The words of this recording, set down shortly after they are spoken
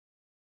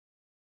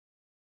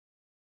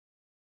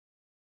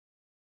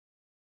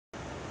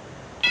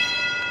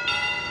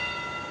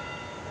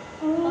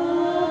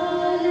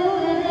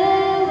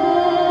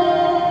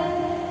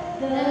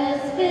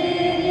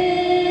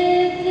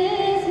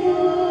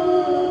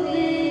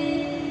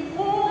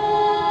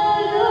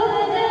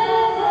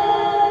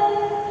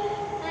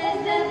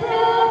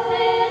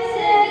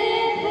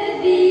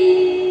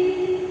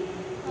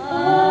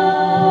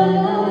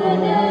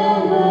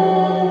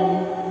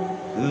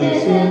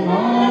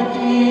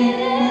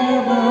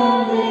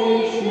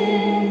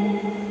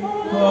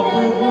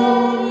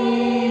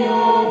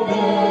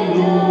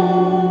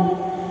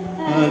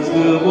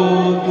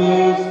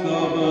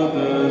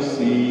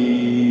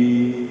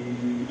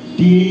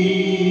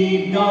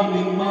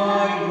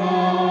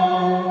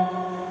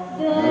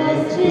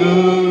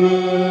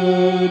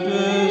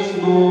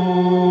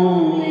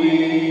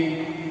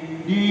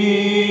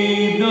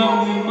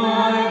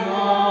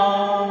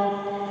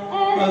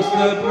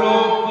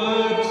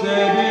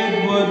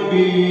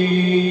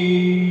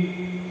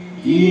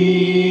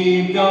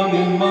Deep down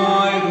in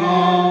my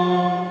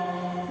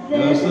heart,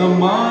 there's a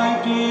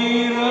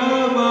mighty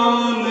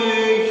revelation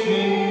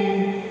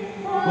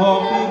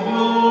of the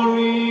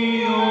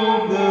glory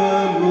of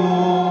the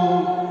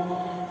Lord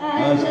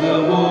as the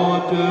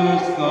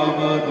waters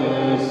cover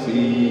the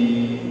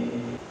sea.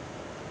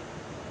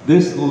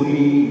 This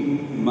holy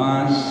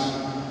Mass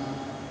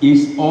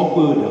is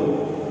offered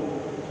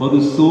for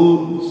the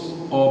souls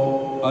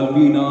of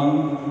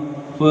Albina,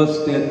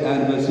 first death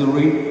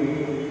anniversary,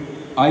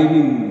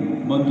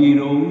 Irene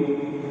Montero,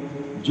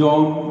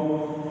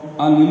 John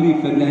and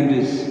Lily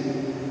Fernandez,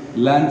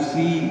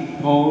 Lancy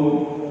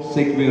Paul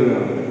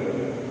Sequeira.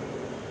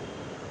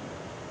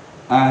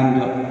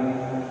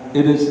 And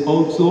it is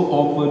also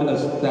offered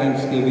as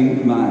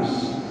Thanksgiving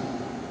Mass.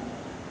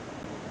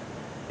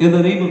 In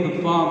the name of the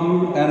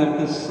Father, and of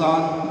the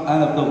Son,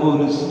 and of the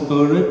Holy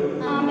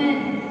Spirit.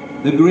 Amen.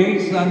 The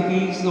grace and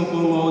peace of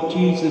our Lord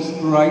Jesus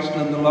Christ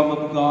and the love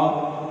of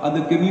God and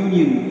the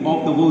communion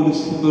of the Holy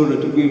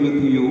Spirit be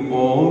with you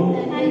all.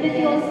 And with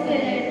your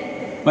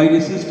spirit. My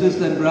dear sisters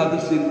and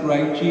brothers in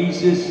Christ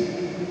Jesus,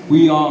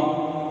 we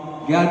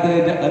are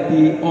gathered at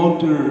the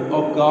altar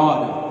of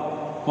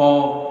God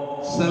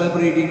for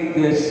celebrating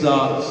this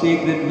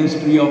sacred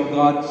mystery of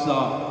God's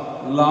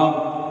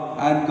love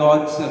and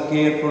God's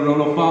care for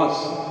all of us.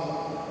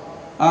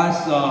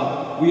 As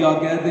we are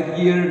gathered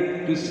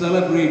here to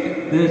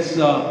celebrate this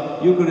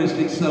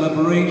Eucharistic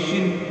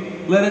celebration,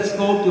 let us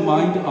call to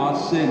mind our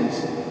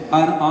sins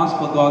and ask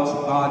for God's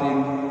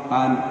pardon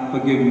and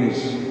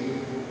forgiveness.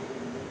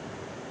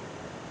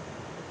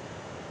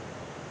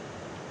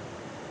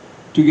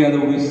 Together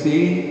we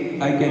say,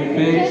 I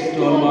confess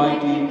to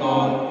Almighty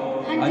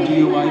God and to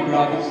you, my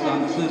brothers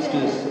and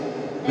sisters,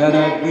 that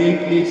I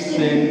greatly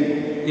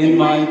sinned in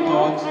my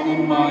thoughts,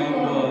 in my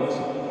words,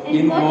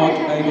 in what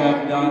I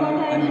have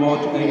done and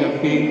what I have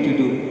failed to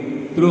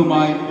do, through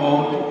my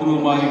fault,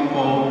 through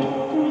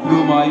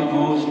my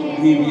most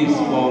grievous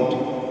fault.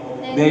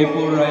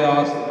 Therefore I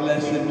ask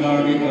Blessed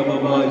Mary, ever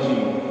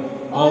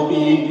Virgin, all the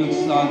angels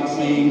and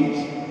saints,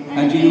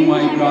 and you,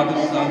 my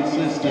brothers and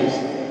sisters,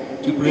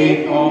 to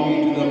pray for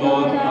me to the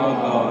Lord our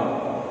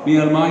God. May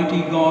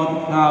Almighty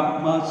God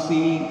have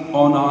mercy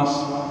on us,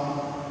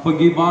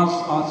 forgive us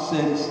our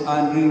sins,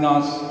 and bring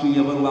us to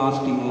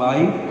everlasting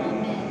life.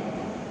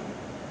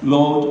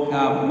 Lord,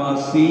 have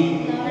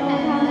mercy. Lord,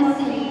 have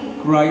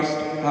mercy. Christ,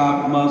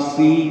 have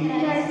mercy.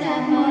 Christ,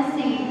 have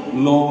mercy.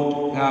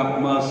 Lord,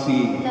 have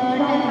mercy. Lord,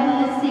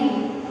 have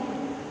mercy.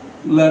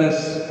 Let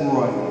us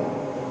pray.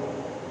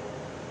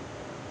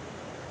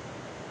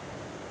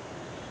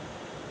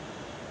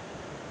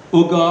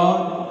 O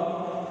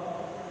God,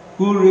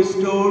 who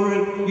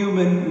restored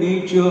human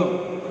nature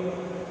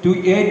to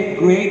yet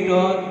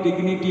greater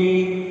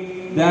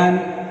dignity than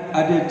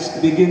at its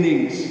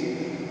beginnings,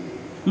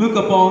 look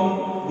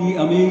upon the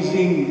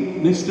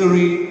amazing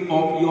mystery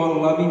of your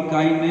loving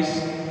kindness,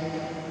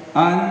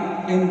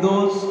 and in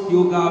those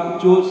you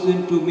have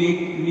chosen to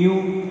make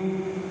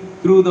new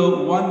through the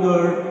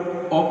wonder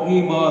of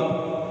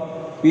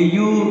rebirth, may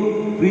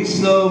you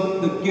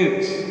preserve the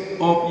gifts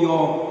of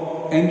your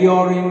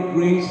enduring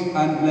grace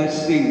and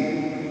blessing.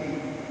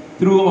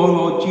 Through our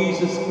Lord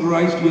Jesus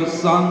Christ, your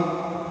Son,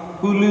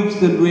 who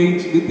lives and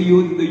reigns with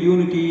you in the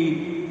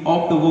unity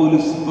of the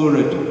Holy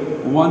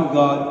Spirit, one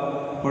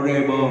God,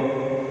 forever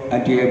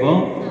and ever.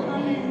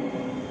 Amen.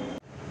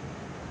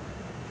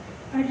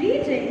 A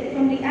reading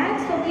from the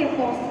Acts of the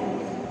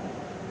Apostles.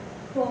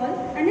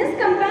 Paul and his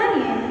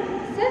companion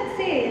set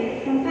sail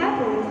from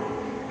Paphos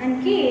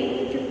and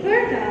came to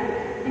Perga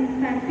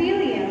in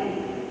Pamphylia,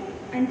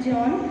 and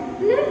John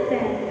left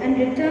them and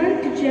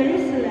returned to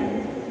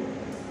Jerusalem.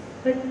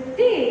 But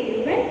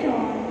they went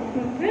on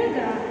from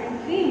Perga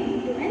and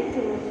came to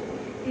Antioch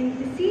in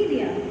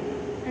Pisidia,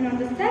 and on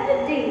the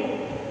Sabbath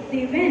day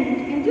they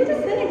went into the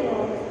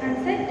synagogues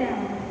and sat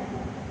down.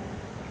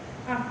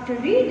 After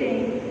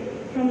reading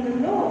from the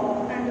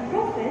law and the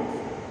prophets,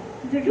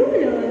 the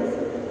rulers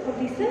of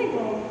the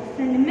synagogue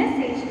sent a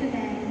message to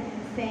them,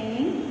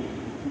 saying,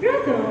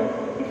 Brother,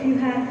 if you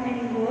have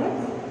any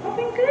words of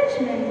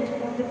encouragement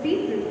of the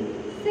people,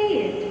 say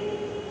it.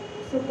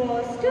 So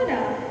Paul stood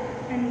up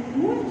and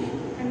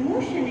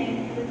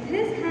motioning with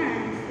his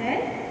hand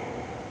said,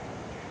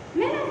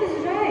 Men of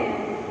Israel,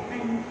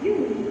 and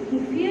you who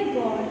fear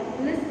God,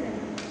 listen.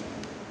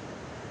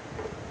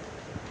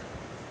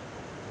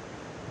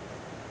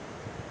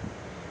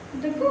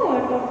 The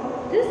God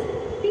of this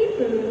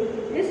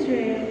people,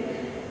 Israel,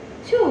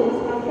 chose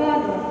our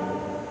father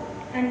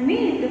and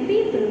made the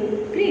people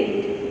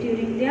great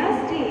during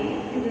their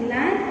stay in the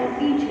land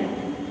of Egypt.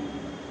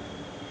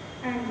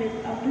 And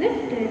with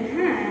uplifted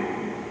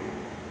hand,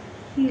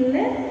 he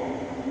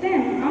led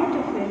them out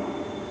of it,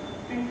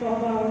 and for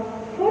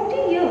about 40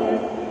 years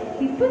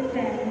he put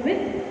them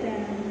with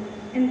them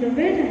in the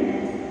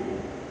wilderness.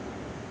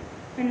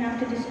 And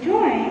after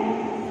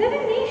destroying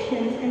 7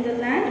 nations in the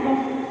land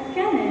of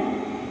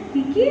Canaan,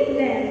 he gave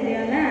them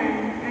their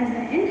land as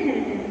an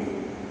inheritance.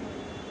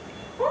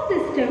 All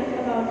this took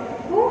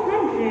about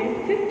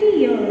 450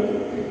 years,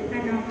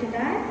 and after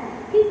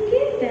that he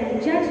gave them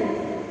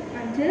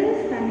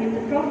until Samuel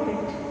the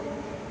prophet.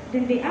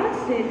 Then they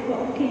asked it for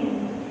a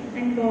king,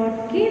 and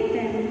God gave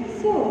them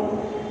Saul,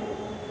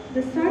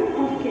 the son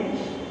of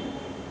Kish,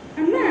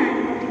 a man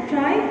of the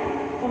tribe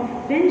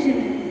of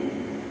Benjamin,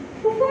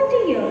 for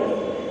 40 years,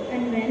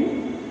 and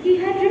when he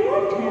had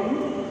removed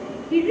him,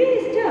 he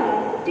raised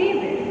up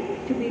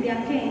David to be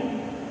their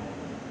king,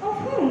 of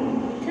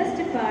whom he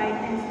testified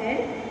and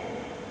said,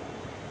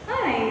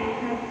 I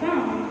have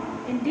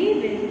found in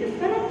David the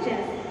son of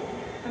Jesse,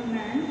 a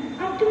man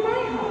after my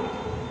heart,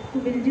 who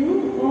will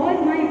do all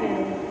my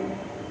will.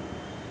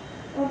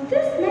 Of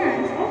this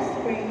man's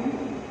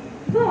offspring,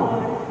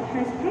 God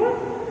has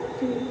brought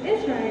to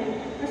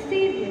Israel a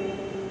Savior,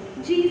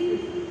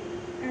 Jesus,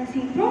 as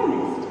he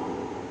promised.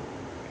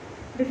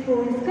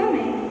 Before his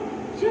coming,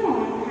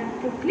 John had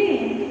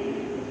proclaimed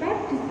the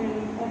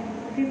baptism of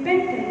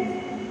repentance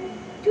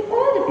to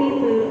all the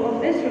people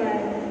of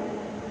Israel.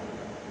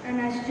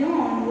 And as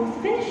John was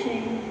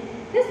finishing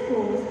his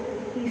course,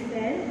 he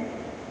said,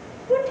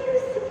 What do you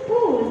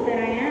suppose that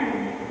I am?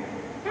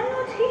 Am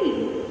not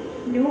he?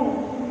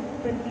 No,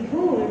 but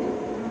behold,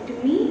 after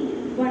me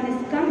one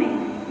is coming,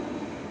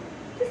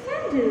 the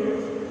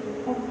sandals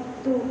of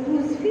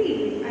whose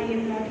feet I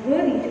am not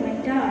worthy to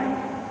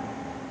untie.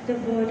 The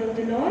word of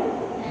the Lord.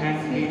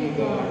 Thanks be to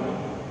God.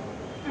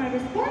 Our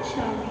response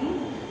shall be,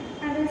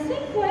 I will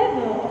sing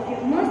forever of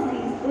your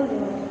mercies, O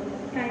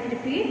Lord. Can you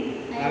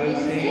repeat? I will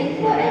sing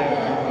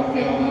forever of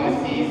your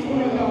mercies, O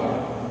Lord.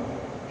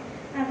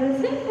 I will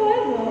sing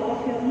forever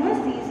of your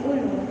mercies, O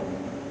Lord.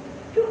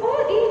 To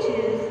all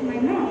ages my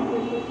mouth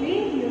will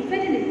proclaim your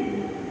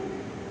fidelity.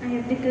 I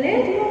have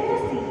declared your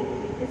mercy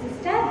is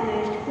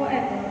established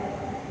forever.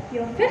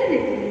 Your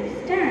fidelity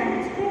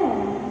stands firm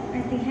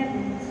as the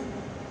heavens.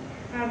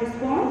 Our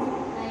response,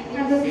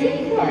 I will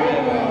sing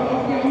forever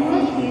of your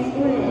mercies,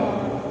 O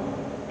Lord.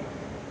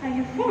 I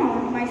have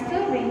found my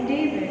servant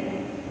David,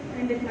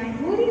 and with my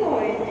holy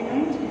oil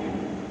anointed him.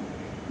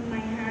 My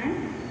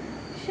hand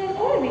shall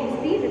always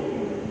be with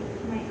him.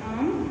 My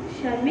arm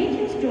shall make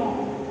him strong.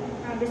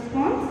 Our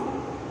response,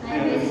 I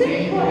will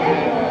sing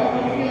forever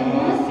of your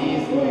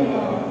mercies, O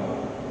Lord.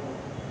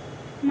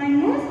 my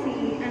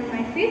mercy and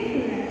my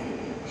faithfulness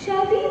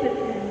shall be with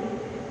him.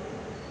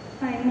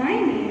 By my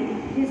name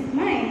his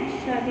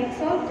might shall be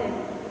exalted.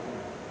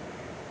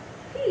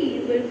 He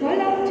will call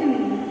out to me,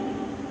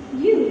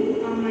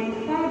 You are my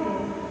Father,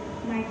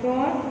 my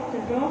God, the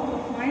rock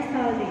of my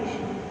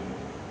salvation.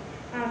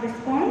 Our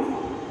response,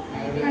 I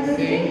will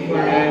sing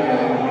forever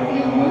of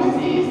your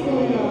mercies, O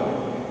Lord.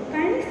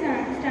 kindly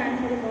stand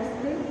for the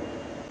gospel.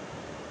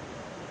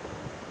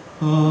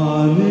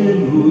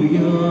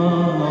 Hallelujah,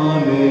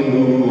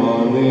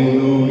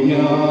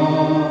 hallelujah,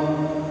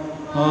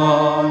 hallelujah,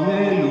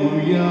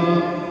 hallelujah,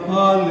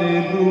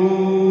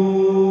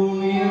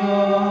 hallelujah,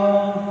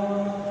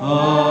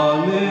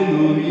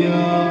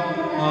 hallelujah,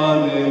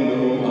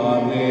 hallelujah,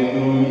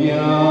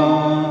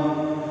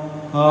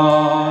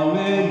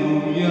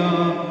 hallelujah,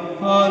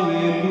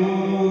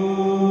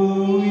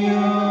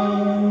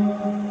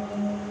 hallelujah.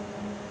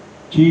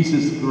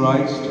 Jesus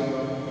Christ,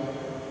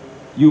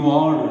 you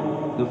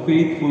are the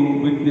faithful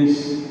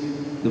witness,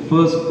 the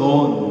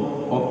firstborn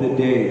of the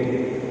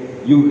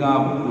dead. You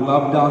have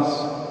loved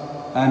us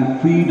and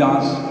freed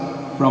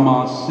us from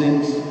our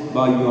sins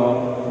by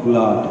your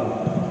blood.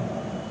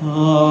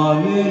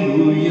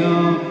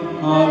 Hallelujah,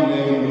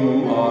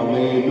 hallelujah,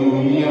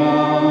 hallelujah,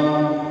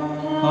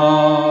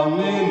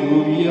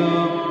 hallelujah,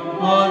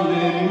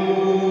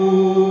 hallelujah,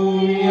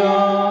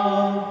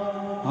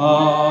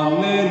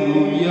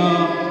 hallelujah,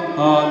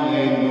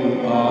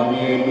 hallelujah,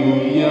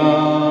 hallelujah.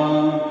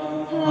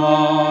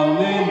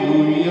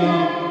 Hallelujah,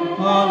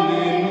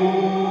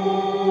 hallelujah.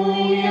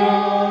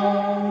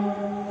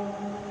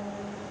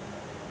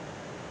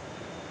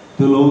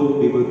 The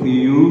Lord be with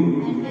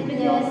you. And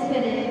with your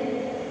spirit.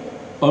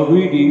 A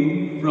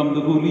reading from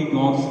the Holy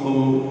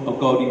Gospel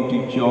according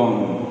to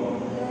John.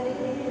 Glory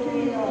to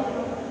you, Lord.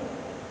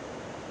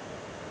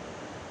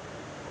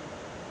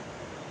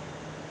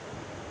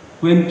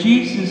 When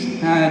Jesus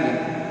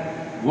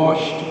had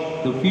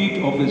washed the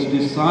feet of his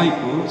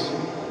disciples,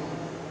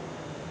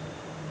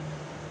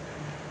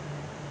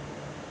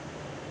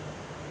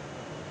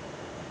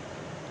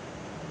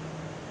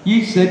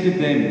 he said to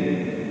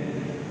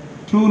them,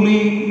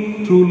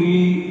 Truly,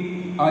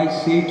 truly, I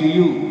say to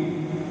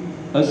you,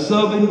 a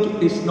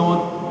servant is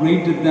not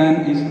greater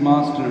than his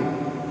master,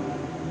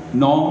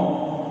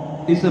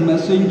 nor is a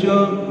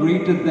messenger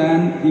greater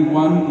than the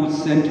one who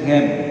sent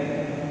him.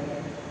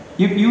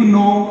 If you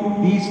know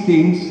these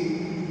things,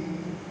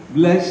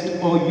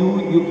 blessed are you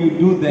if you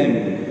do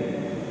them.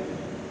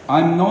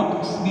 I'm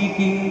not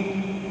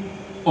speaking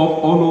of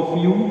all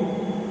of you.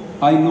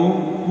 I know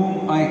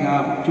whom I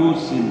have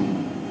chosen.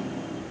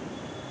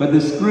 But the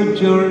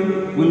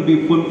scripture will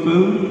be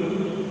fulfilled.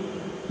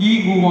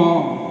 He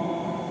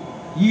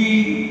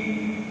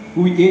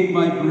who ate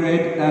my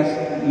bread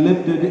has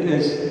lifted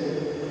his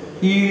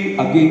heel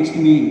against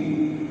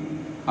me.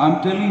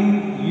 I'm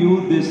telling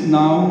you this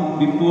now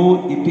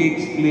before it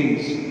takes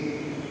place,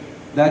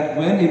 that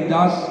when it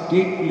does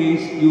take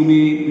place, you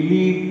may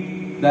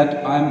believe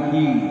that I am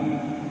He.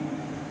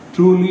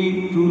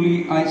 Truly,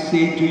 truly, I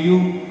say to you,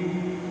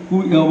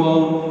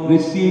 whoever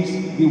receives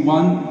the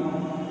one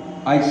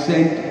I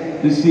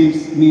sent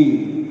receives me,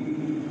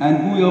 and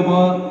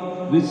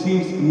whoever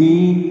receives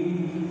me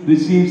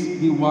receives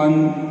the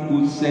one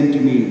who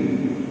sent me.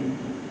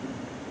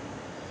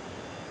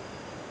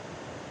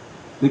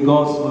 The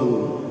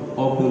Gospel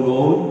of the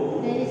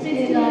Lord. Praise to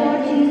the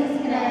Lord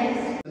Jesus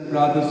Christ.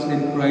 Brothers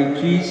in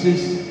Christ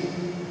Jesus,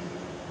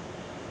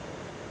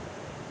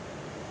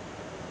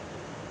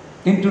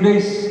 in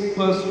today's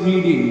first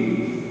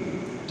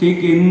reading,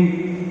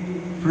 taken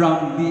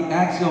from the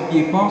Acts of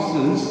the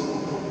Apostles,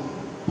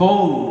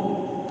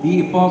 Paul,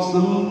 the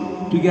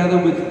apostle, together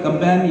with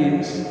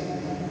companions,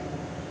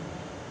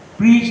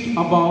 preached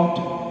about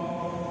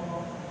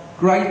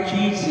Christ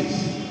Jesus,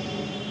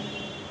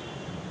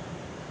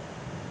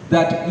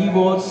 that he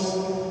was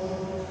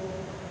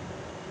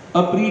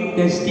a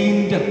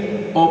predestined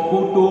or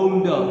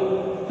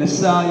foretold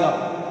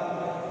Messiah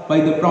by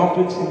the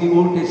prophets in the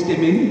Old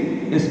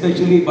Testament,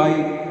 especially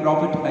by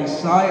prophet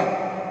Isaiah.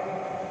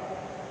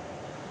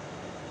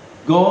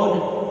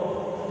 God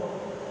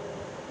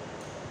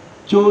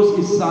chose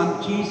his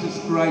son Jesus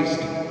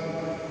Christ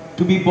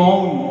to be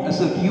born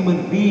as a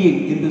human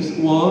being in this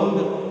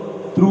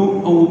world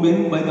through a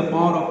woman by the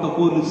power of the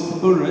Holy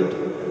Spirit,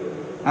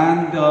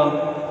 and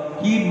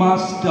he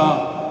must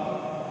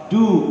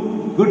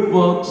do good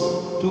works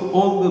to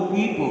all the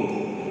people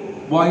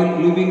while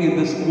living in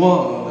this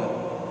world.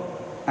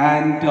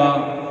 And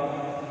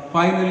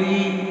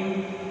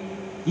finally,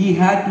 he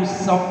had to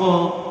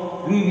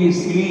suffer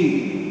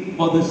grievously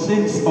for the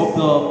sins of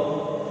the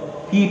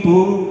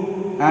people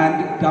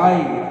and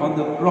die on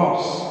the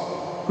cross,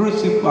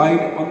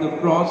 crucified on the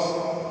cross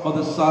for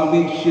the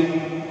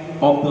salvation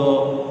of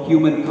the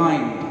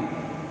humankind.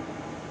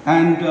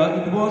 And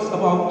it was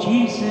about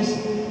Jesus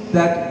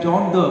that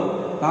John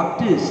the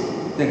Baptist,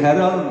 the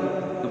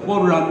herald, the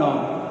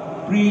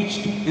forerunner,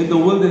 preached in the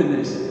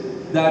wilderness,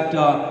 that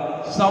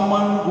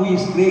someone who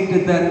is greater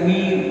than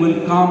me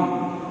will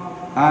come,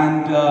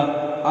 and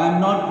I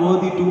am not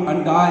worthy to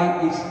untie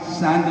his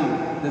sandal,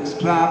 the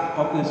strap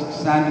of his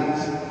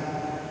sandals.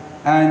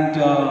 And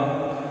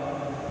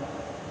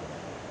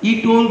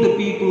he told the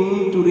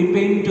people to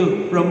repent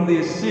from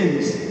their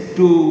sins,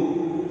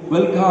 to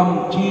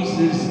welcome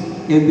Jesus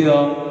in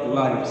their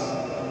lives.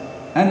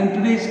 And in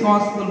today's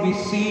Gospel we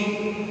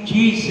see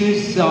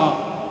Jesus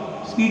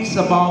speaks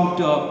about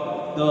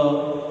the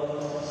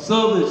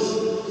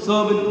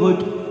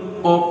servanthood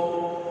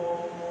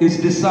of his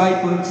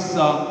disciples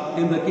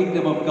in the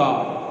kingdom of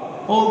God.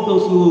 All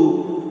those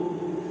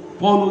who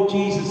follow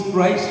Jesus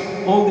Christ,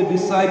 all the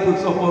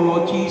disciples of our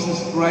Lord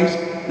Jesus Christ,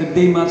 that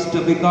they must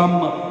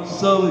become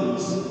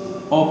servants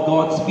of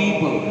God's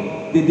people,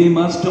 that they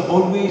must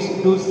always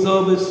do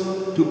service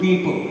to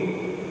people,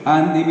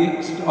 and they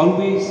must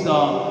always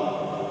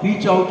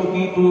reach out to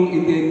people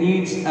in their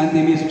needs, and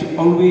they must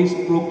always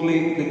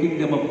proclaim the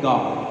kingdom of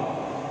God.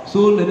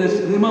 So let us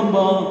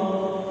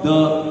remember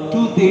the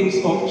two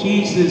things of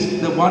Jesus.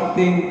 The one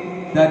thing,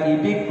 that he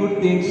did good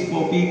things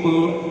for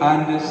people,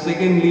 and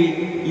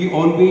secondly, he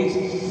always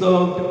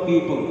served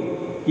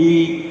people.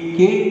 He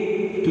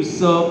came to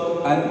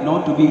serve and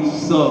not to be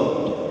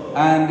served,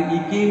 and he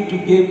came to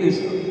give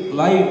his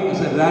life as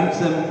a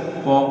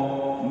ransom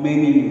for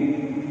many.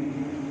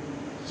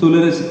 So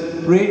let us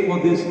pray for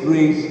this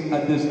grace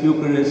at this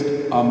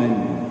Eucharist.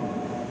 Amen.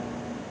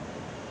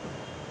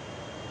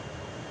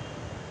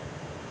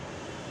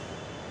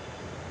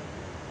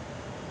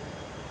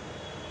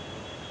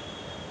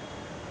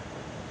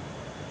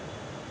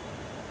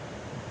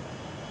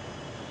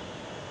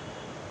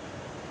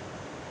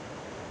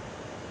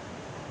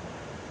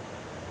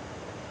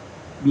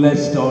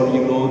 Blessed are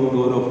you, Lord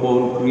God of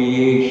all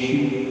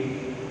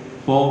creation,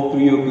 for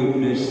through your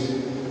goodness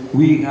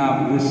we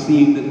have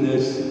received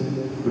this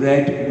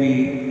bread.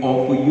 We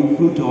offer you,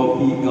 fruit of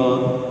the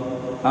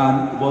earth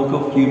and work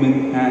of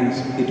human hands.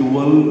 It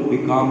will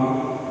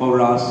become for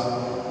us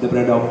the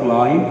bread of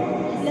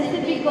life.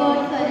 Blessed be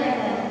God forever.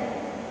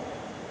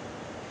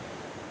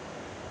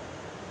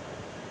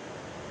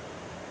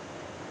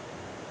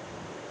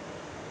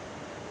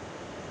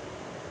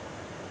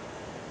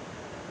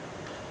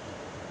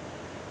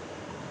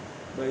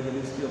 By the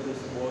mystery of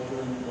this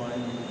water and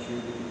wine, we share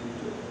the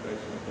divinity of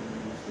Christ and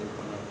himself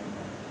on our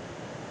behalf.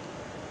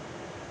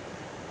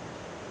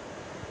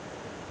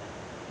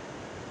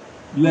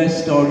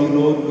 Blessed are you,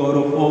 Lord God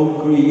of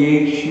all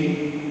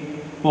creation,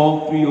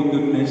 for through your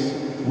goodness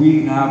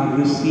we have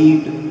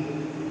received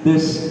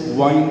this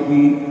wine.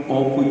 We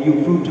offer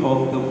you, fruit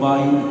of the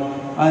vine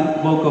and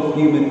work of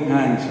human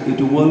hands.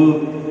 It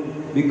will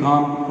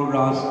become for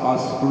us our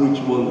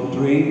spiritual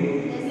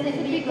drink.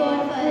 Blessed be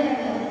God forever.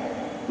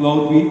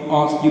 Lord, we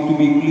ask you to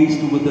be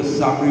pleased with the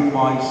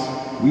sacrifice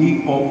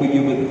we offer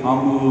you with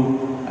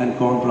humble and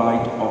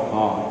contrite of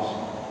hearts.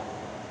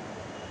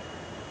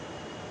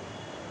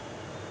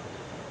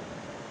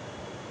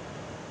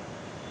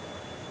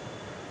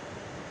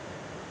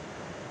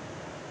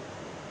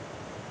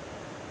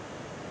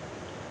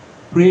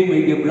 Pray,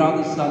 my dear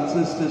brothers and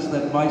sisters,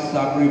 that my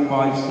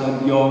sacrifice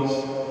and yours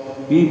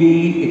may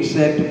be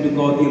accepted to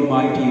God the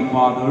Almighty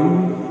Father.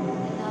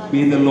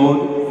 May the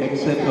Lord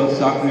accept our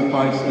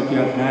sacrifice at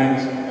your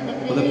hands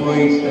for the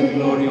praise and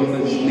glory of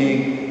His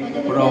name,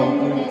 for our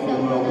good,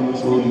 for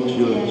His holy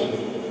church.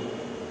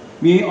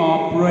 May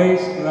our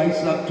praise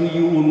rise up to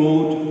you, O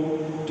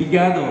Lord,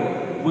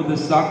 together with the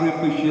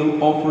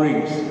sacrificial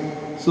offerings,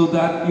 so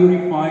that,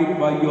 purified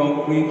by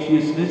your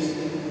graciousness,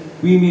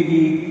 we may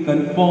be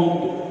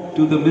conformed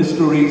to the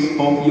mysteries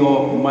of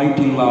your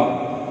mighty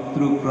love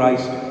through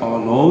Christ our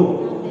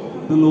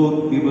Lord. The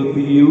Lord be with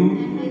you.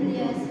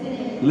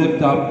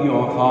 Lift up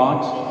your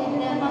hearts.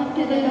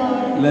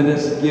 Let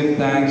us give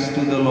thanks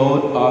to the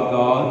Lord our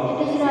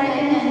God. It is right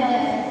and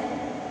just.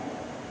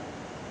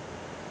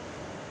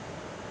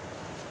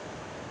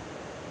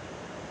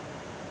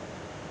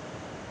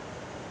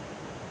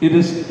 It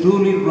is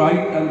truly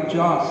right and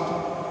just,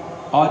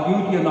 our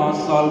duty and our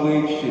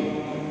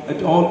salvation,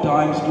 at all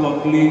times to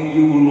acclaim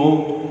you, O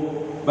Lord,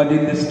 but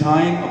in this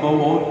time above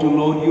all to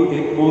laud you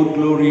yet more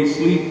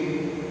gloriously,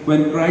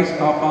 when Christ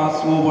our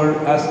Passover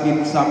has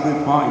been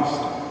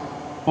sacrificed.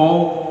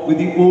 For with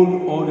the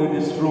old order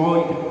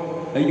destroyed,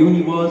 a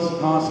universe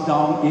cast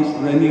down is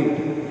renewed,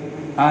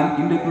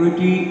 and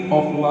integrity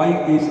of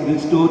life is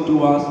restored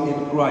to us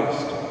in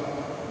Christ.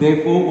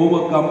 Therefore,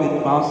 overcome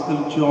with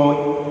paschal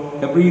joy,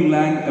 every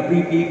land,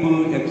 every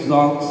people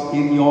exalts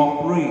in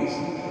your praise,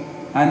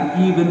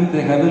 and even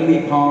the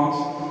heavenly powers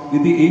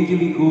with the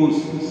angelic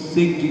hosts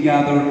sing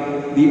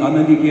together the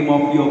unending hymn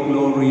of your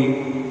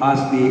glory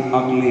as they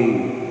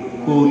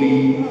acclaim.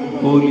 Holy,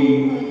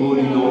 holy,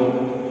 holy Lord,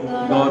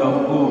 God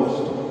of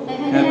hosts,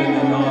 heaven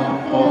and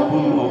earth are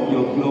full of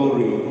your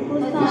glory.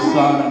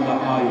 Hosanna in the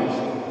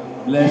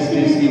highest. Blessed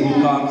is he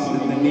who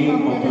comes in the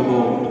name of the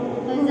Lord.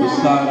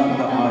 Hosanna in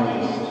the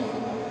highest.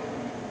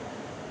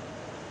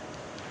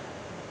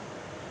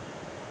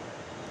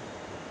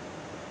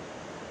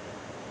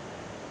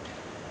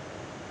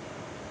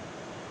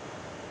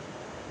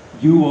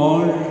 You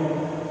are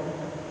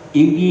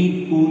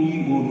indeed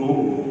holy, O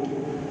Lord,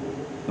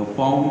 the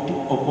fount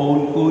of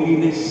all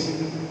holiness.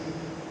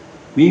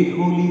 Make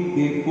holy,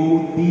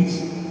 therefore,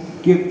 these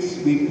gifts,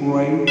 we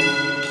pray,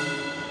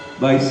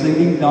 by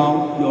sending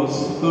down your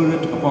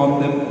Spirit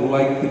upon them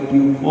like the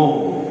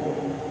dewfall,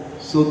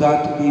 so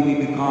that they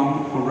may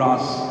become for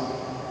us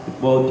the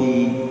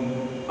body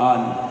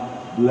and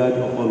blood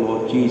of our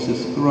Lord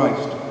Jesus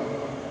Christ.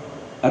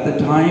 At the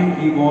time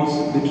he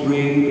was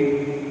betrayed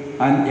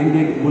and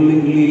entered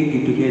willingly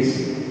into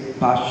his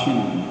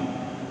passion,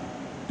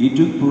 he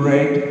took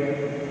bread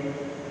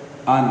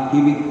and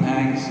giving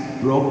thanks,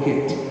 broke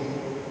it,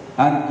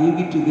 and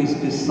gave it to his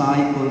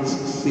disciples,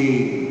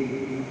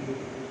 saying,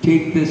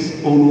 "Take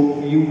this, all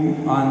of you,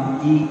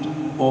 and eat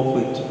of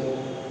it,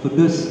 for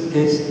this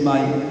is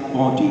my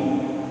body,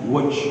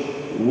 which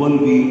will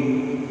be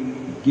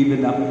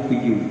given up for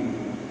you."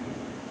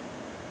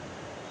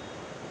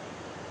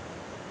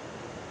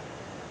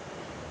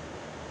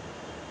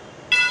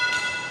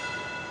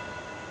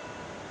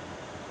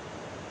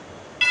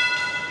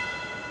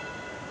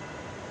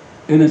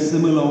 In a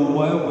similar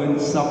way, when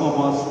supper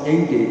was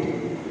ended,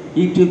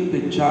 he took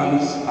the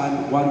chalice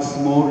and once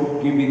more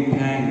giving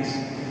thanks,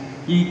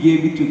 he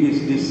gave it to his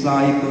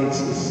disciples,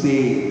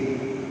 saying,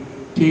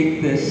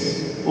 "Take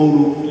this, all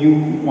of you,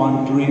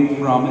 and drink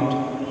from it,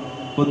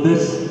 for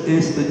this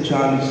is the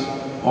chalice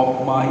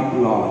of my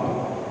blood,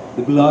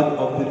 the blood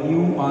of the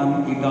new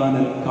and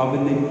eternal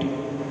covenant,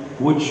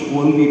 which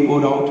will be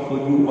poured out for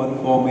you and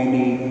for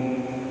many,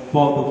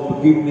 for the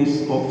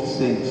forgiveness of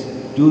sins.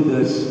 Do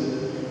this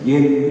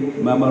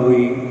in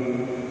memory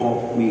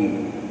of me."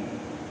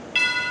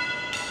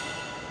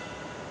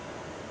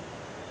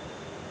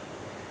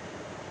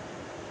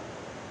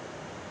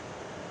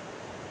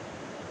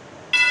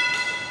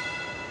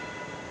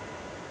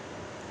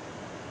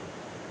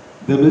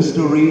 The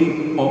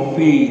mystery of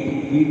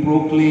faith, we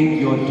proclaim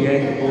your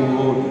death, O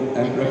Lord,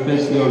 and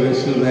profess your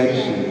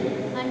resurrection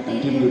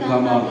until you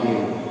come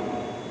again.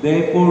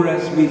 Therefore,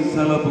 as we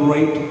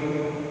celebrate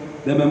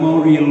the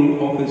memorial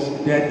of his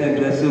death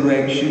and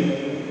resurrection,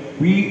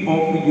 we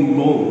offer you,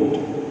 Lord,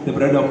 the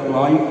bread of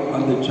life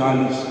and the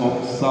chalice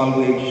of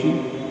salvation,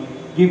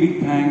 giving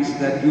thanks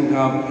that you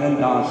have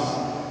held us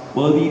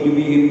worthy to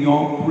be in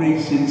your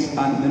presence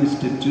and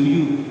minister to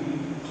you.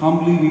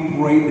 Humbly we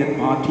pray that,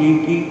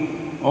 partaking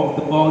of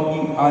the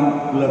body and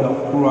blood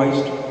of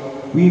Christ,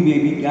 we may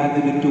be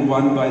gathered into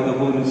one by the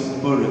Holy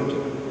Spirit.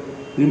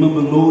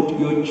 Remember, Lord,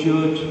 your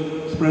church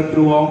spread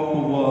throughout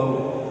the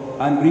world,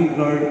 and bring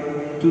her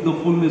to the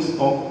fullness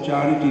of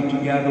charity,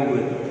 together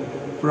with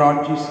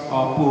Francis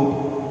our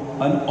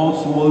Pope, and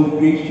Oswald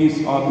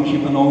Gracious our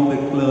Bishop, and all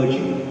the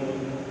clergy.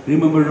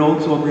 Remember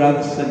also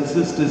brothers and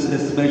sisters,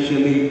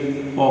 especially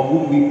for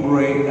whom we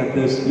pray at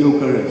this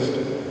Eucharist,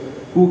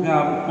 who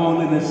have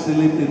fallen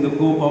asleep in the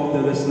hope of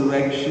the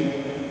resurrection,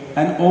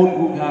 and all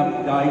who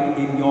have died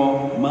in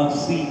your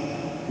mercy.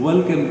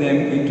 Welcome them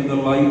into the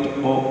light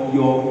of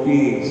your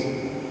face.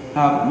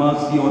 Have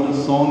mercy on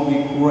us all,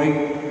 we pray,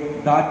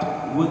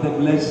 that with the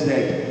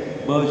blessed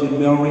Virgin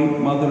Mary,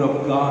 Mother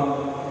of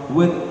God,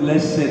 with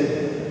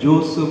blessed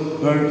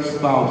Joseph, her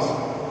spouse,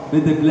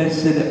 with the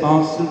blessed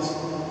apostles,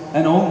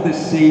 and all the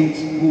saints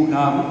who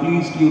have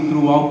pleased you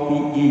throughout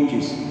the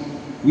ages,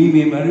 we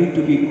may merit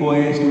to be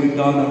co-heirs to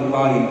eternal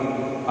life,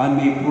 and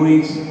may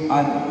praise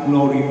and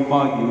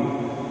glorify you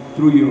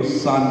through your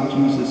Son,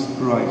 Jesus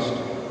Christ.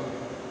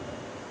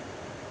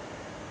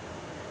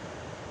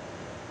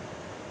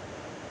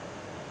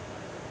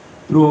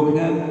 Through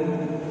him,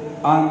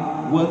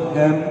 and with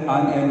him,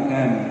 and in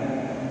him,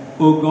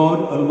 O God,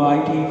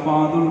 Almighty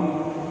Father,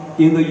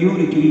 in the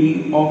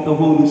unity of the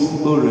Holy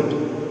Spirit,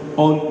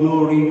 all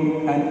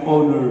glory and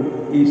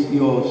honor is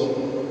yours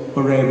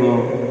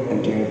forever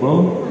and ever.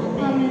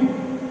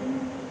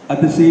 Amen.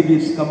 At the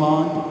Saviour's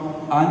command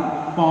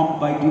and formed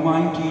by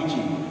divine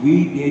teaching,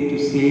 we dare to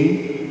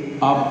say,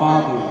 Our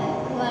Father,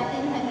 who art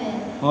in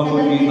heaven,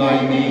 hallowed be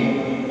thy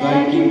name,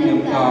 thy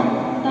kingdom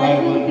come,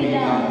 thy will be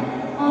done,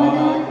 on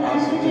earth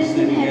as it is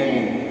in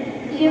heaven.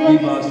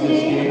 Give us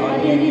this day our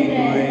daily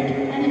bread,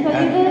 and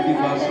forgive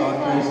us our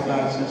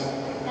trespasses,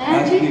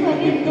 as we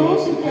forgive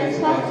those who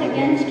trespass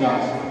against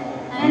us.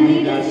 And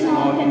lead us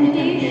not into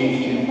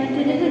temptation, but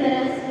deliver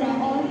us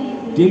from all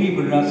evil.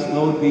 Deliver us,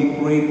 Lord, we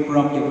pray,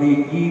 from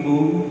every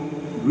evil.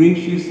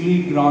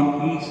 Graciously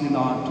grant peace in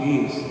our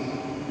days,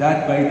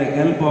 that by the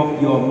help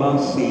of your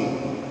mercy,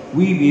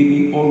 we may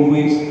be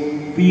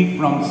always free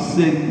from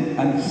sin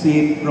and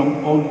saved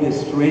from all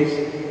distress,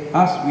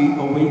 as we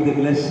await the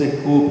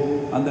blessed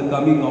hope and the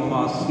coming of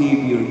our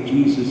Savior,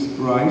 Jesus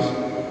Christ.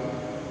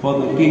 For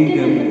the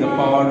kingdom, the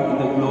power, and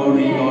the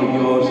glory are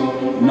yours,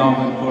 now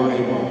and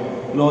forever.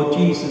 Lord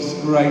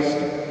Jesus Christ,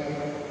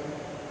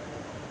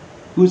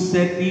 who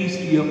said peace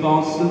to your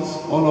apostles,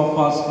 all of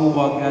us who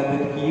are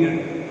gathered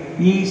here,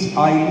 peace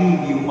I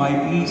leave you,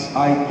 my peace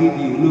I give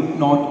you. Look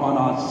not on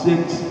our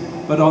sins,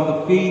 but on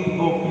the faith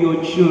of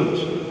your church,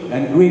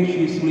 and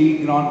graciously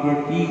grant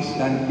her peace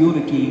and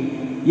unity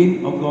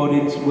in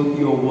accordance with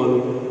your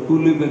will,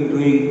 who live and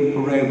reign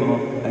forever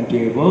and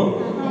ever.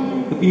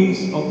 Amen. The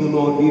peace of the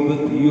Lord be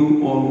with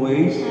you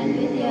always. And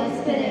with your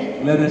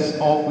spirit. Let us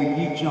offer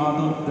each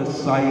other the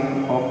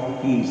sign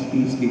of peace.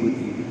 Peace be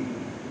with you.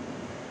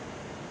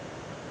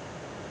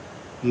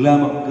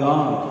 Lamb of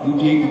God, you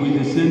take away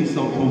the sins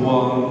of the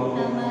world.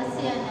 Have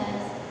mercy on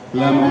us.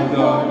 Lamb of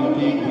God, you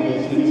take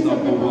away the sins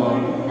of the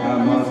world.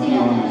 Have mercy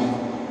on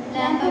us.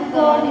 Lamb of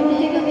God, you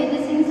take away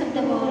the sins of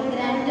the world.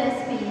 Grant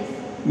us peace.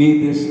 May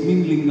this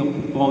mingling of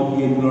the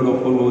body and blood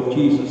of our Lord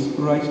Jesus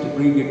Christ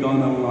bring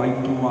eternal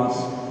life to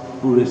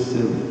us who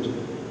receive it.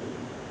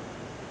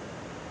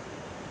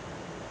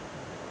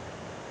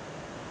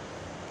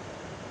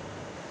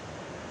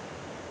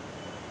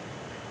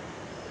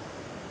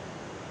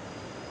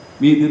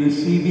 May the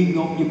receiving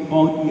of your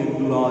body and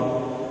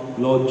blood,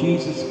 Lord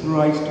Jesus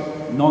Christ,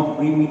 not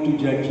bring me to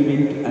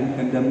judgment and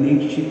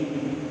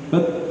condemnation,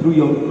 but through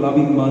your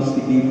loving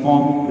mercy be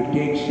formed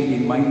protection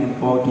in mind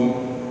and body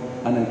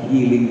and a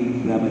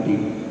healing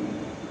remedy.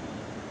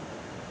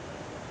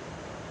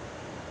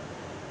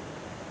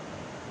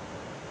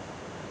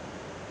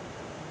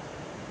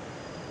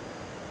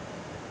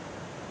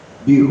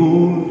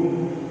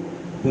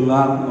 Behold the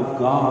Lamb of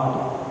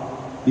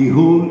God.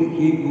 Behold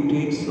him who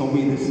takes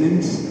away the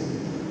sins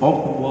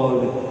of the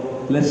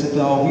world. Blessed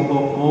are we who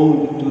are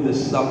called to the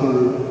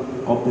supper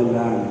of the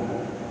Lamb.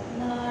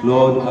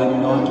 Lord, I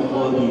am not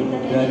worthy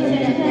that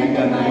you should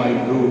enter under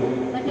my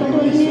roof, but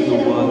only say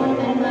the word,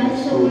 and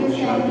my soul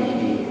shall be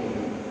healed.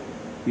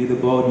 May the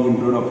body and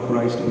blood of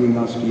Christ bring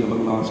us to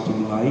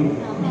everlasting life.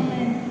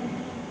 Amen.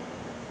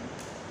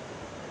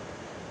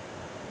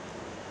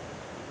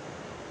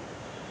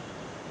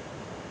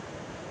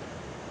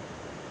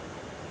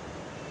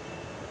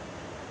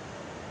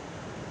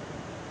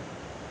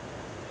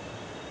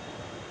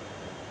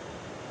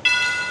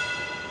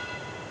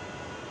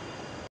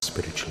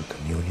 Spiritual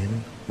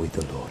communion with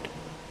the Lord.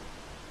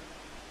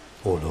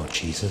 O Lord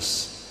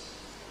Jesus,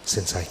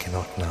 since I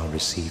cannot now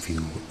receive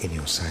you in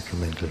your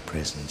sacramental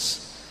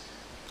presence,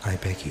 I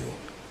beg you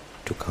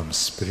to come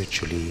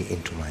spiritually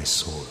into my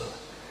soul,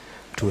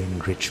 to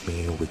enrich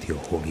me with your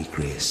holy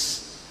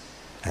grace,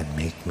 and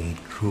make me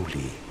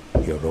truly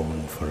your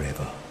own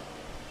forever.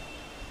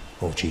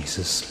 O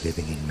Jesus,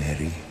 living in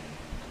Mary,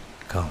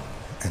 come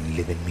and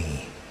live in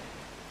me,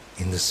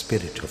 in the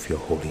spirit of your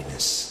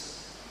holiness,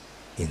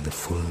 in the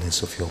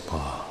fullness of your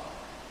power,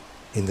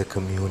 in the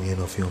communion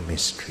of your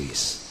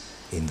mysteries,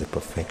 in the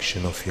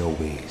perfection of your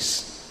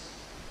ways.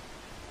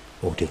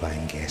 O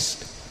divine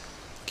guest,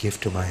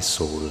 give to my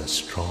soul a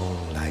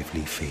strong,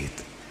 lively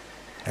faith,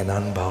 an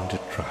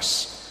unbounded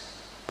trust,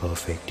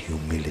 perfect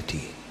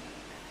humility,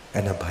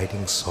 an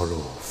abiding sorrow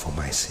for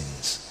my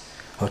sins,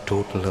 a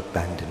total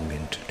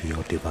abandonment to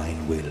your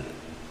divine will,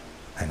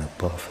 and a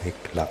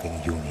perfect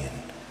loving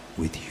union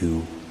with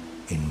you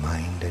in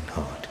mind and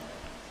heart.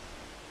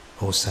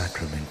 O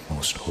sacrament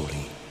most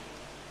holy,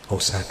 O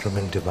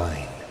sacrament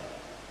divine,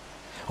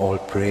 all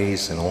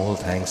praise and all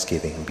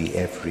thanksgiving be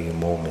every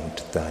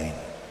moment thine.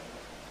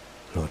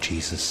 Lord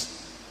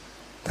Jesus,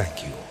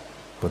 thank you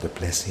for the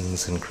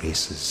blessings and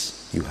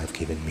graces you have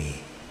given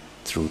me,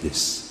 through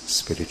this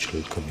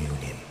spiritual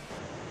communion.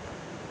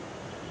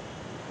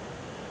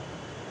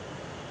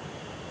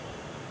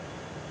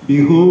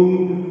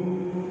 Behold,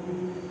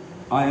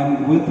 I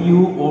am with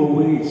you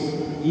always,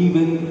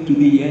 even to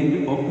the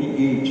end of the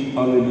age.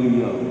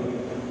 Alleluia.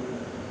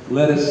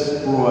 Let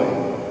us pray.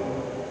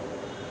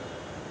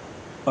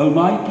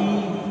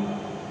 Almighty,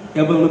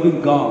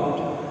 ever-living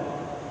God,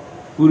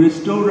 who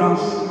restore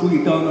us to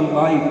eternal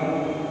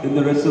life in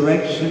the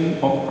resurrection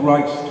of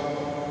Christ,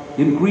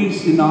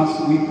 increase in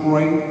us, we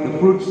pray, the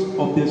fruits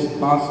of this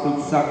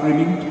Paschal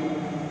sacrament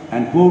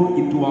and pour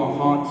into our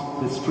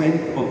hearts the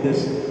strength of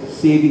this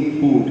saving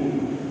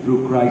food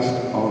through Christ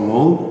our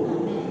Lord.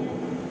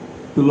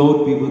 The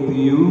Lord be with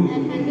you.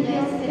 And with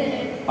your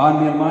spirit.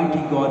 And may Almighty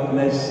God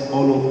bless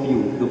all of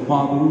you, the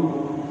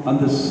Father, and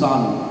the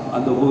Son,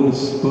 and the Holy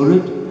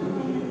Spirit.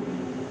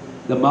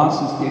 The Mass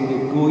is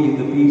ended. Go in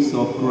the peace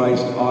of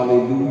Christ.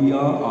 Alleluia,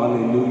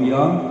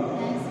 alleluia.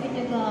 Thanks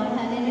be to God.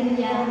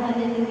 Hallelujah,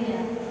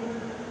 hallelujah.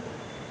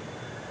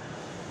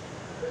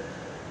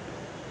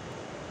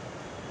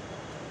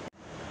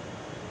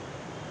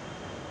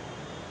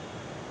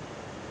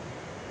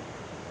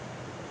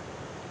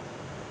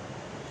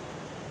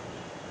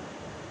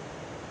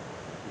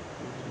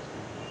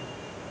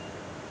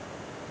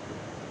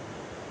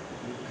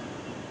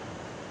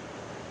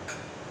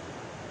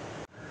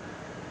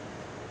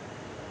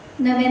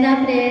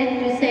 Novena prayer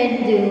to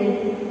Saint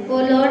Jude. O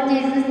Lord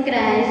Jesus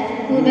Christ,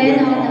 who when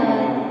on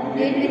earth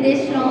did with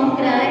a strong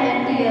cry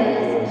and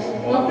tears,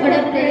 offered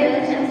up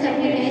prayers and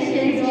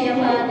supplications to your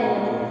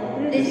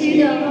Father, receive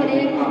the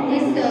offering of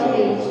this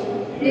service,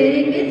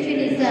 during which we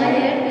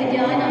desire to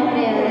join our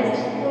prayers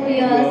to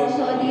yours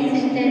for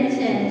these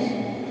intentions.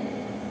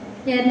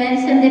 Here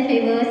mention the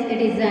favors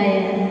we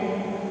desire.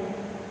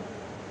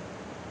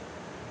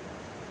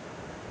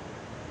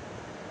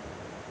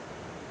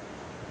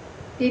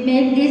 We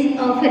make this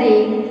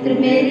offering through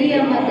Mary,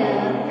 your mother,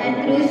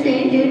 and through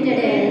Saint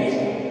Jude'S,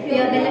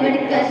 your beloved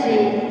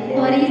cousin,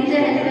 for he is the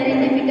helper in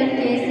difficult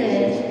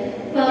cases.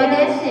 For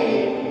their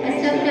sake,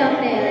 accept our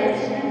prayers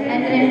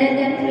and render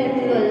them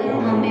fruitful.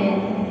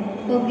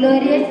 Amen. O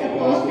glorious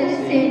Apostle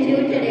Saint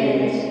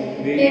Jude'S,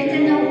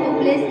 patron of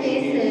hopeless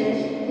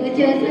cases, who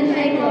chosen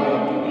by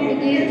God to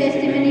give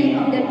testimony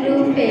of the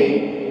true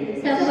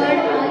faith, suffered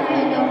all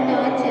kind of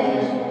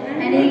tortures,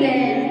 and in the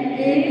end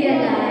gave your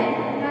life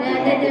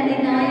rather than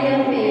deny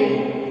your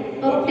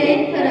faith.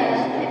 Obtain for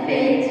us a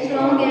faith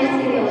strong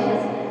as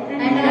yours,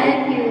 and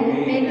like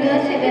you, make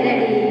us ever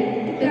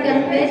ready to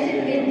confess it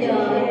with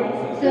joy,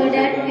 so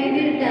that we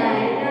will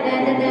die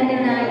rather than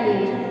deny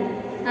it.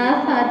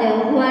 Our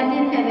Father, who art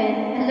in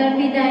heaven, hallowed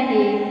be thy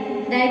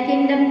name. Thy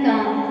kingdom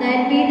come,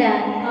 thy will be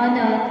done, on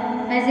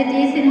earth as it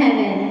is in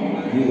heaven.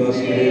 Give us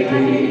today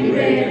daily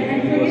bread,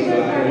 and forgive us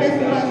our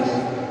trespasses,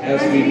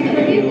 as we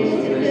forgive those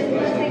who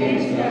trespass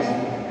against us.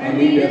 And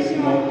lead us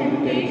not into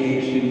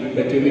temptation,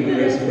 but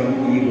deliver us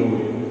from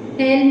evil.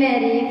 Hail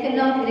Mary, full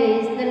of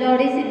grace, the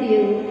Lord is with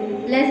you.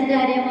 Blessed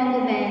are you among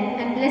women,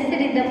 and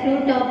blessed is the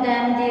fruit of thy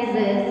womb,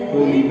 Jesus.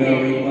 Holy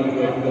Mary,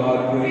 Mother of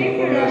God, pray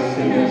for us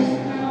sinners,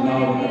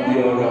 now and at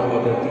the hour of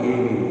our death.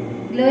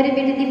 Amen. Glory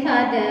be to the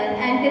Father,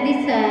 and to the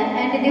Son,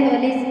 and to the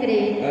Holy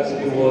Spirit. As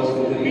it was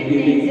in the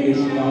beginning, is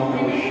now,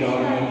 and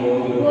shall be,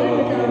 world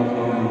without end.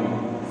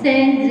 Amen.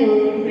 Saint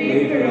Jude,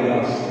 Pray for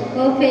us.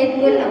 O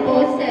faithful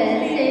apostle,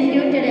 Saint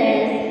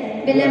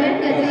Jude'S,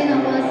 beloved cousin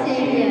of our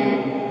Savior,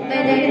 by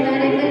thy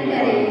remarkable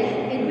courage,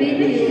 with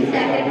which you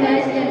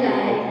sacrificed your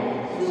life,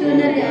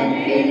 sooner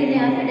than fail in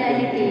your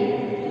fidelity,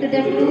 to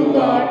the true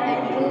God and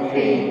true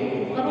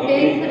faith,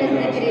 obtain for us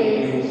the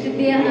grace to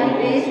be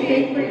always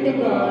faithful to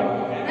God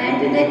and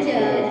to the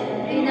Church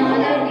in all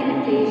our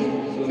duties,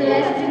 so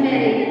as to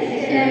merit the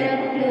share of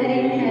glory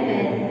in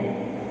heaven.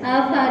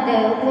 Our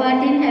Father, who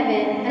art in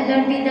heaven,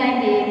 hallowed be thy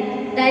name.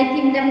 Thy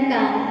kingdom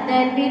come,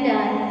 thy will be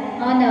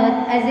done, on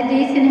earth as it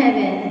is in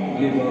heaven.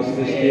 Give us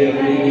this day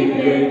our daily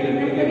bread, and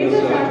forgive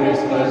us our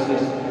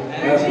trespasses,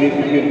 as we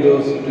forgive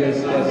those who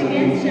trespass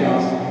against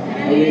us.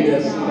 And lead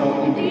us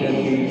not into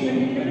temptation,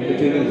 but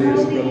deliver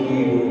us from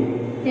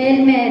evil.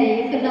 Hail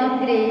Mary, full of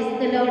grace,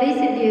 the Lord is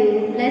with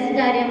you. Blessed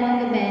are you among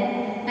women,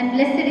 and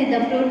blessed is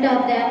the fruit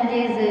of thy womb,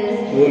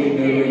 Jesus. Holy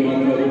Mary,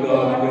 Mother of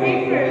God,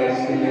 pray for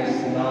us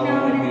sinners, now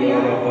and at the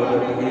hour of our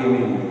death.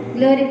 Amen.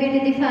 Glory be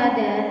to the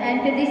Father,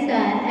 and to the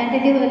Son, and to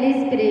the Holy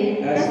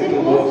Spirit. As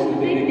it was in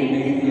the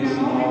beginning, is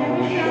now,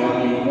 and shall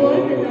be,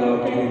 world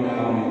without end.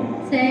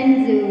 Amen.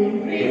 Saint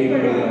Jude, Pray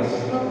for us.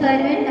 O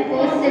fervent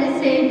apostle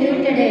Saint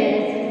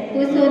Jude'S,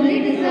 whose only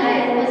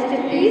desire was to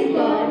please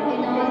God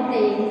in all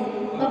things,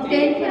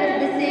 obtain for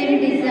us the same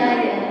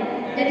desire,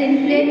 that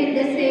inflamed with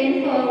the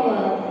same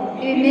fervor,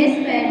 we may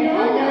spend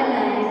all our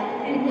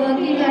lives in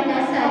working out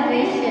our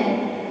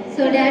salvation,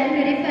 so that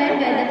purified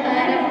by the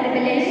fire of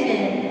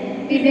revelation,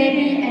 we may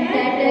be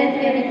entitled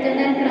to an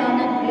eternal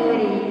crown of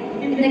glory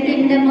in the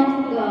kingdom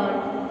of God.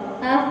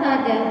 Our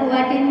Father, who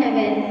art in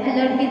heaven,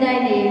 hallowed be thy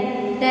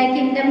name. Thy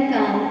kingdom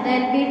come, thy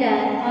will be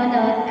done, on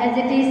earth as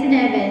it is in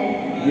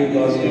heaven. Give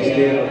us this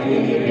day our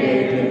daily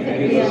bread, and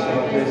forgive us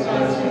our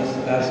trespasses,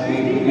 as we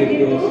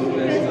forgive those who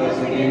trespass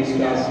against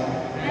us.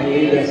 And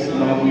lead us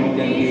not into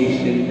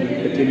temptation,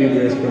 but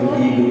deliver us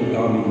from evil.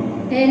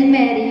 Amen. Hail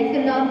Mary,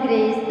 full of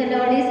grace, the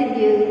Lord is with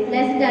you.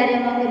 Blessed are you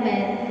among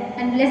women,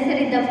 and blessed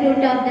is the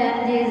fruit of thy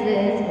womb,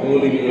 Jesus.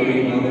 Holy Mary,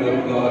 Mother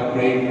of God,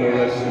 pray for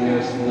us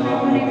sinners,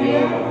 now and at the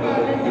hour of our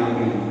death.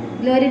 Amen.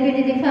 Glory be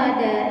to the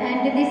Father, and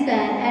to the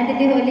Son, and to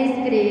the Holy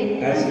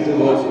Spirit. As it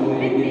was in the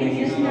beginning,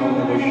 is now, and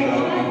ever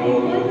shall be,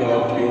 world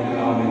without end.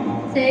 Amen.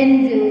 Saint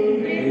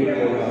Jude, Pray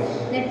for us.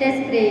 let us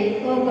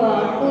pray. O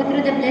God, who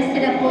through the blessed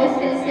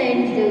apostle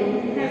Saint Jude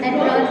had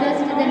brought us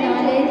to the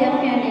knowledge of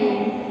your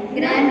name,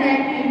 grant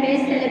that we may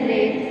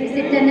celebrate his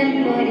eternal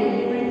glory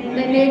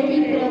by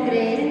making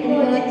progress in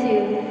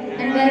virtue,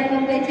 and by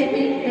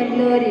perpetuating the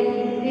glory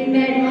we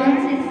may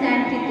advance in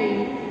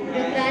sanctity.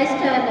 Through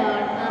Christ our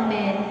Lord.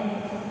 Amen.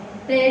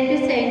 Pray to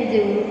Saint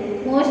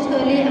Jude, most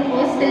holy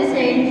apostle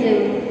Saint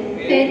Jude,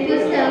 faithful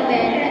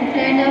servant and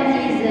friend of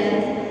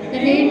Jesus, the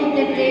name of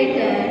the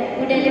traitor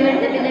who delivered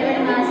the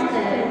beloved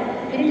Master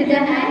into the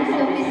hands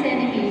of his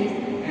enemies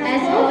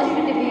has caused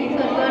you to be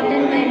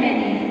forgotten by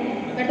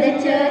many, but the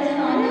Church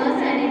honors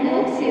and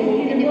invokes you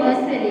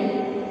universally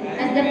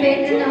as the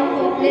patron of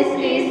hopeless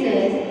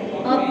cases,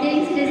 of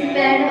things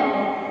despaired of.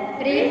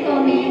 Pray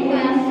for me who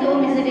am so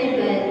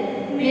miserable.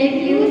 Make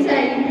use,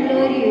 I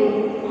implore you,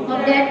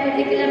 of that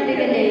particular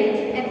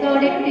privilege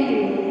according to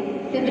you,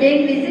 to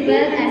bring visible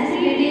and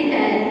speedy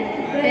help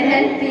where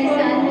help is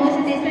almost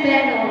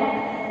despaired of.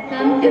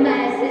 Come to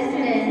my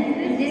assistance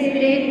in this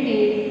great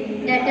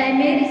need, that I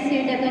may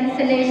receive the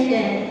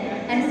consolation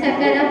and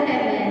succor of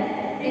heaven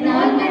in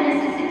all my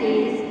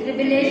necessities,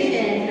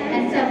 tribulations,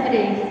 and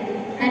sufferings,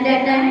 and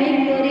that I may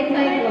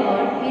glorify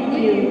God with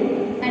you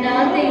and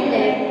all the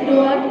elect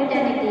throughout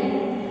eternity.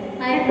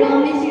 I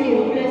promise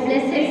you,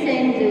 blessed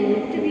Saint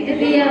Jude, to be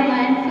a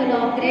man full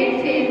of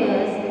great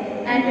favors,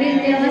 and will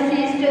never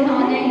cease to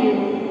honor you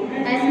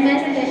as my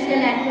special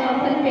and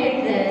powerful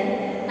patron,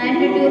 and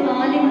to do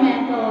all in my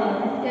power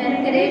to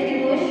encourage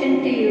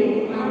devotion to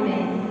you.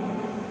 Amen.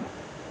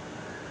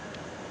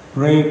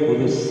 Pray for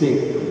the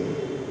sick.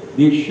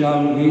 They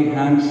shall lay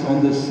hands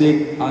on the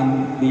sick,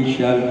 and they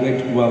shall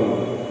get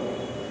well.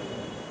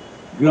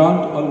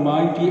 Grant,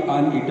 Almighty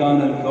and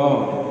eternal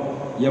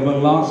God,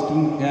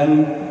 everlasting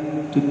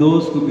health to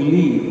those who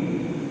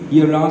believe.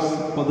 Hear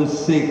us for the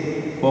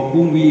sick, for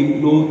whom we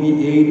implore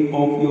the aid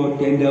of your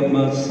tender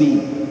mercy,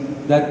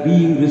 that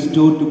being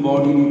restored to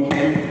bodily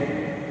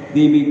health,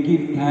 they may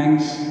give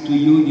thanks to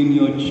you in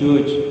your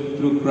church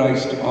through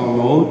Christ our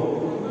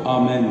Lord.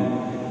 Amen.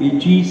 May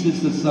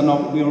Jesus, the Son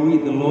of Mary,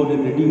 the Lord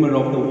and Redeemer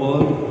of the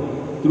world,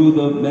 through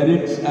the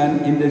merits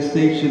and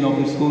intercession of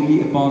his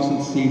holy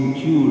apostle Saint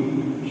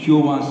Jude,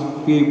 show us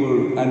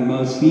favor and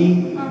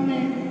mercy.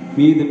 Amen.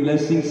 May the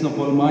blessings of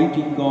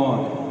Almighty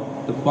God,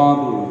 the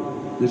Father,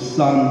 the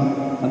Son,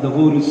 and the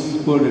Holy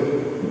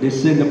Spirit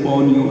descend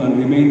upon you and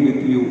remain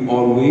with you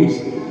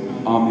always.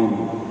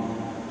 Amen.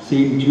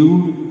 Saint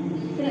Jude,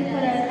 Pray for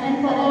us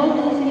and for all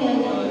those who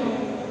are ill.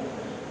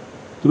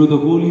 through the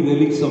holy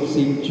relics of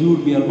Saint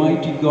Jude, may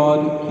Almighty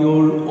God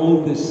cure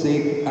all the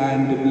sick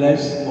and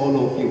bless all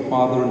of you,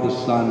 Father and the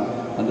Son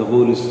and the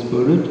Holy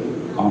Spirit.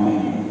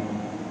 Amen.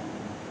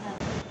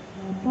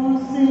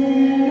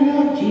 Apostle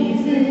of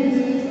Jesus,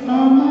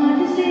 our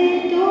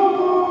magistrate of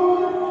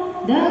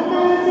God, the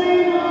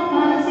cousin of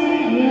our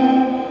Savior,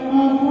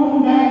 of whom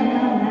thy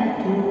love hath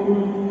told,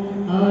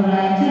 a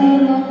writer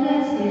of the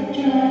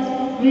Scriptures,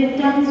 with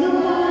tongues so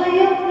high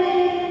of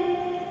flame,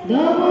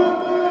 the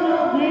worker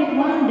of great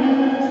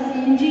wonders,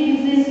 in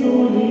Jesus'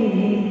 holy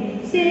name.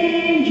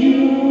 Saint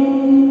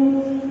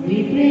Jude, we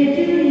pray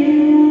to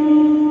you,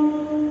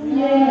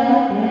 hear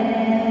our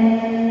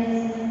prayers,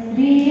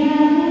 be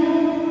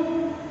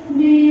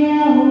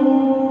our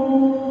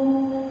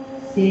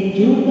hope. Saint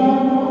Jude, thou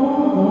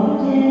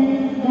forgotten,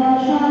 thou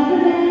shalt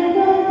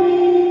remember me.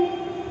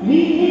 We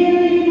hail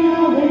thee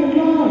now in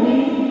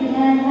glory,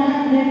 and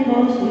have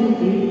recourse to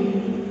thee.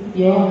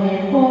 Your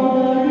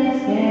headquarter is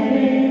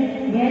carried,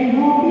 when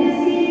hopeless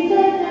seems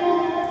at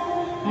last,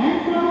 and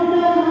from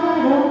the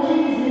heart of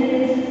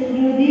Jesus,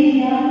 through thee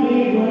our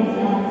prayer was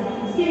asked.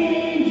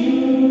 Saint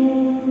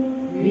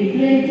Jude, we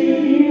pray to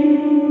you,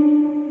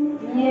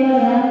 hear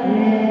our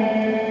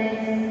prayers,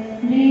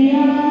 be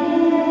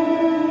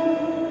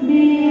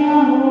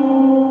our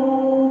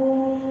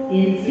hope.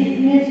 In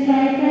sickness,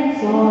 strife, and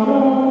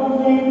sorrow,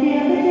 when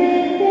tear the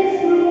tempest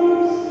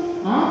proves,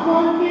 our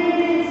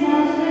confidence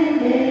now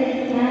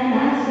strengthened, and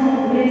our soul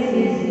grace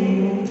is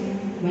new.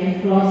 When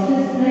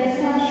crosses press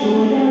our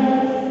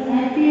shoulders,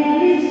 and fear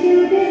leads to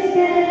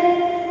despair,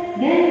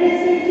 then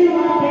listen to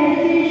our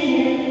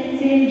petition.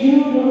 Saint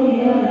Jude, oh,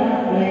 hear our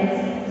prayers.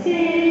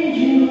 Saint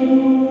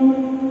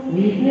Jude,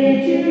 we pray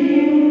to you.